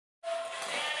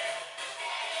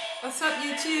What's up,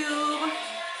 YouTube?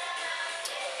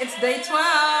 It's day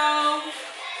 12.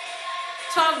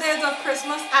 12 days of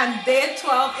Christmas, and day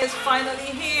 12 is finally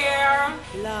here.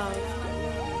 Love,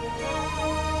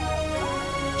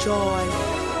 joy,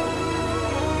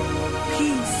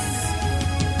 peace,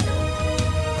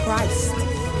 Christ,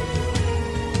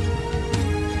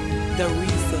 the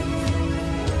reason.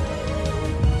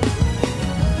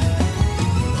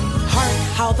 Hark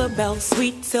how the bells,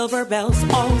 sweet silver bells,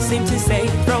 all seem to say,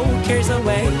 throw cares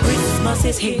away. Christmas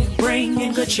is here,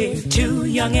 bringing good cheer to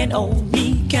young and old,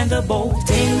 meek and the bold.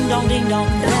 Ding dong,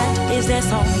 that is their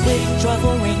song with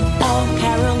joyful ring, all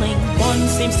caroling. One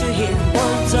seems to hear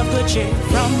words of good cheer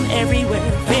from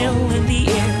everywhere, filling the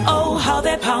air. Oh, how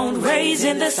they pound,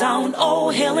 raising the sound. Oh,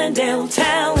 hill and dale,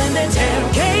 telling their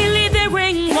tale. Gaily they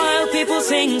ring while people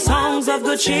sing songs of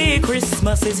good cheer.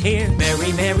 Christmas is here.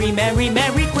 Merry, merry, merry,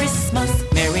 merry Christmas.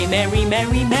 Merry, merry,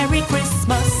 merry, merry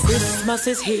Christmas. Christmas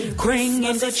is here,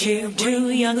 bringing good cheer to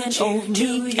young and old,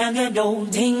 meek and the old.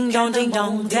 Ding dong,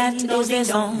 that is their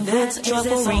song with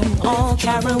joyful ring, all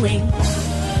caroling.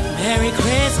 Merry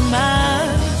Christmas,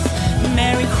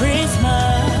 Merry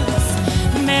Christmas,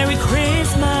 Merry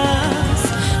Christmas,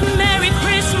 Merry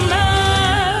Christmas.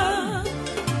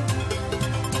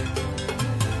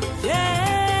 Yeah.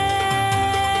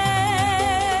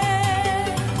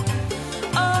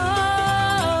 Oh,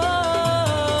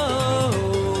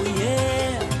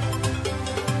 yeah.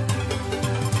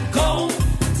 Go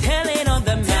tell it on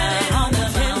the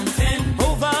mountain,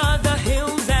 over the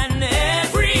hills and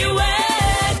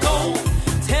everywhere. Go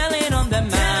tell it on the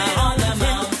mountain,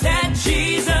 that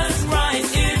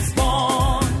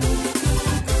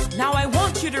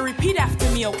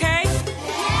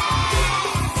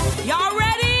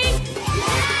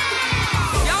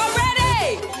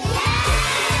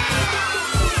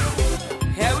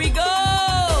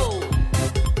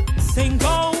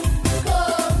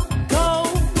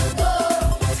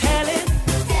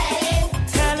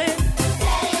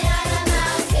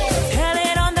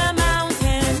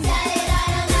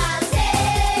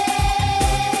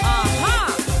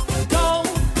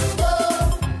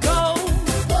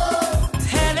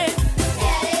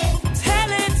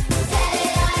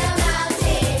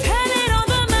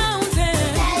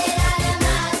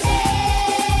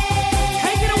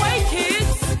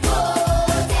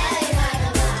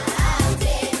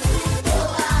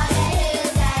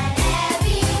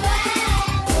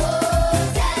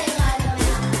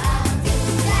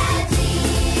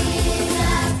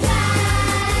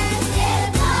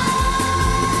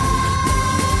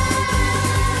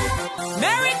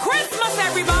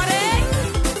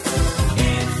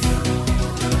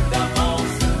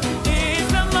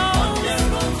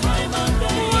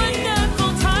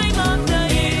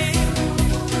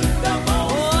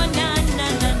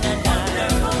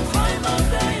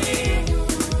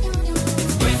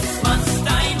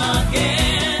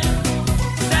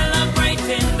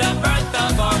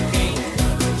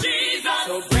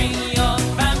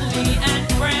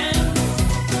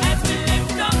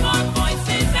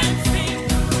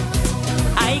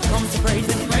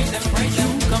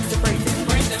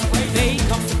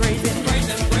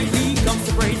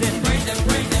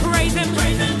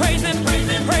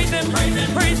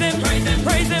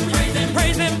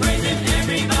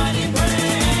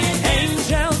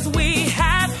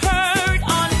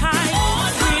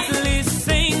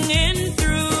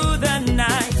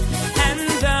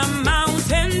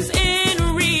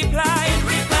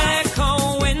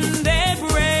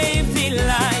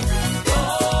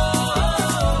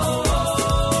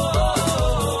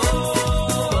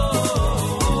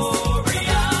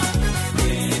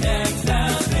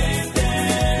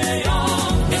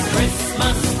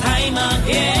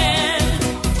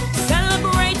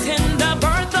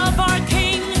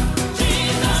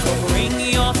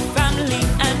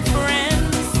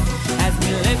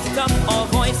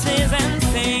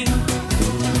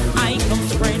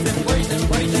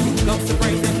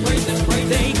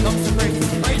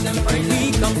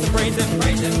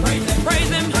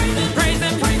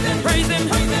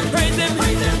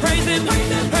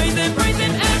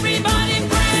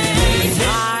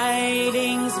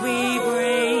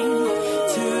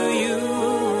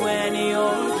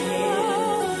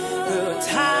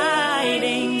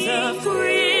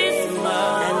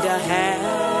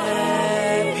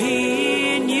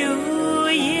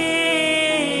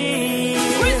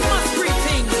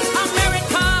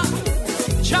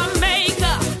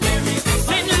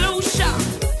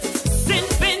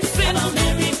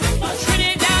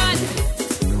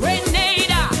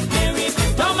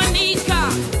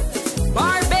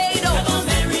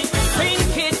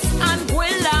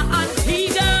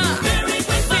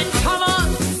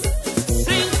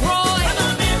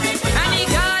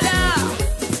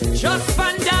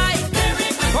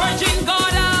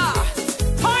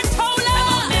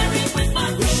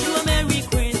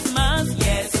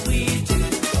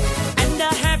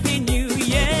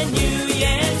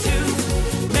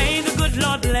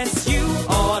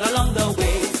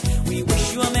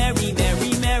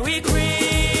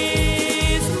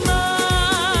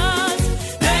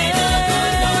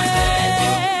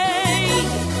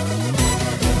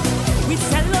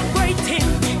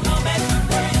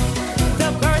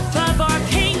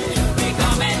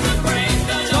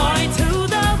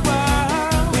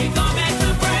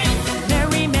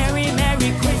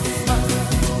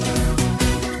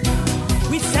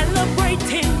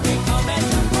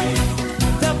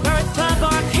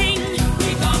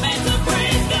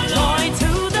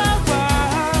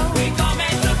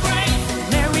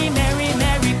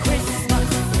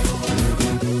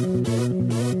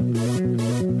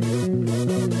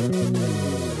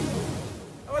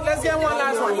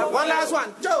One last one.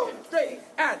 2, 3,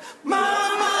 and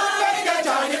Mama, make a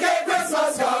Johnny Cake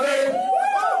Christmas coming.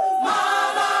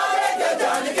 Mama, make a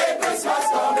Johnny Cake Christmas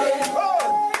coming.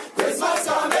 Christmas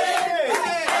coming.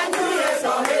 And New Year's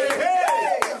coming.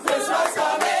 Christmas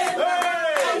coming.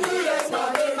 And New Year's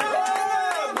coming.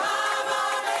 Mama,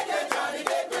 make a Johnny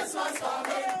Cake Christmas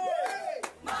coming.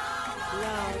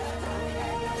 Love,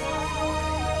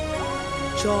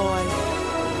 joy,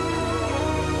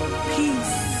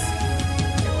 peace,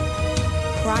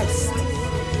 Christ,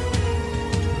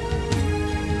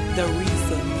 the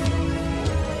reason.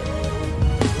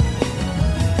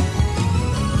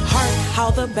 Hark how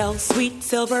the bells, sweet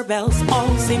silver bells,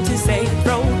 all seem to say,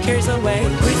 throw cares away.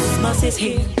 Christmas is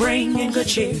here, bringing good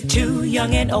cheer to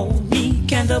young and old,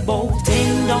 meek and the bold.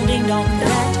 Ding dong,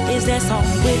 that is their song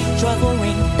with joyful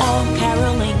ring, all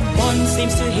caroling. One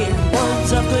seems to hear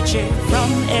words of good cheer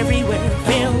from everywhere,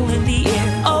 filling the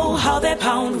air. Oh, how they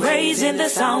pound, raising the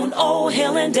sound. Oh,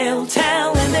 hill and dale,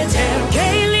 telling their tale.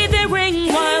 Gaily they ring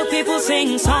while people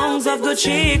sing songs of good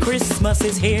cheer. Christmas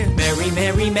is here. Merry,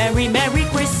 merry, merry, merry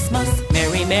Christmas.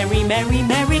 Merry, merry, merry,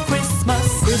 merry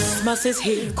Christmas. Christmas is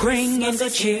here, bringing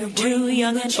good cheer to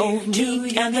young and old,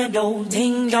 meek and the old.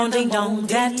 Ding dong,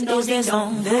 that is their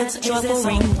song. That's joyful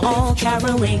ring, all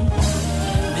caroling.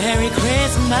 Merry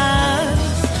Christmas,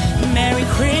 Merry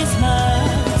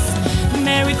Christmas,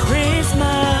 Merry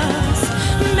Christmas,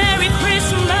 Merry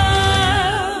Christmas.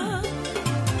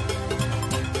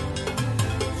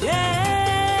 Yeah.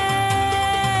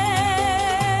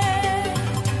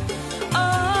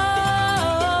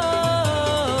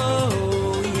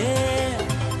 Oh, yeah.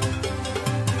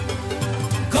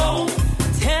 Go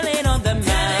tell it on the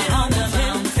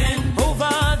mountain,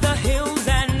 over the hills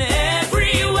and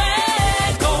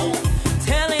everywhere. Go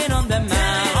tell it on the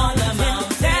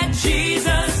mountain that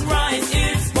Jesus Christ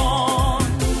is born.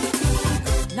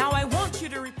 Now I want you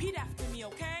to repeat after me,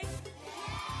 okay?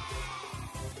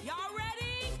 Y'all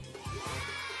ready?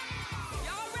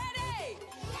 Y'all ready?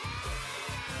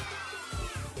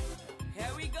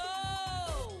 Here we go.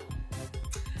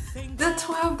 Sing The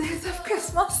 12 days of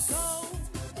Christmas.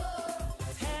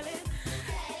 tell it.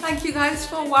 Thank you guys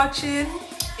for watching.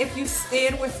 If you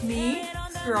stayed with me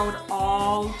throughout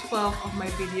all 12 of my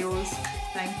videos,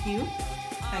 thank you.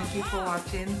 Thank you for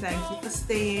watching. Thank you for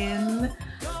staying.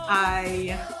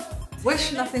 I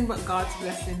wish nothing but God's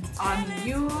blessings on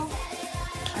you.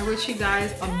 I wish you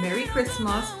guys a Merry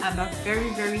Christmas and a very,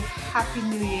 very Happy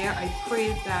New Year. I pray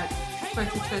that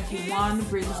 2021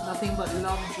 brings nothing but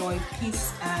love, joy,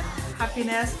 peace, and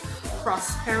happiness,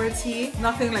 prosperity.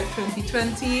 Nothing like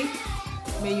 2020.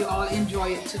 May you all enjoy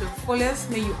it to the fullest.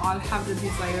 May you all have the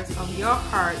desires of your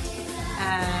heart.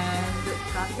 And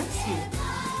God bless you.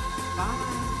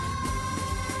 Bye.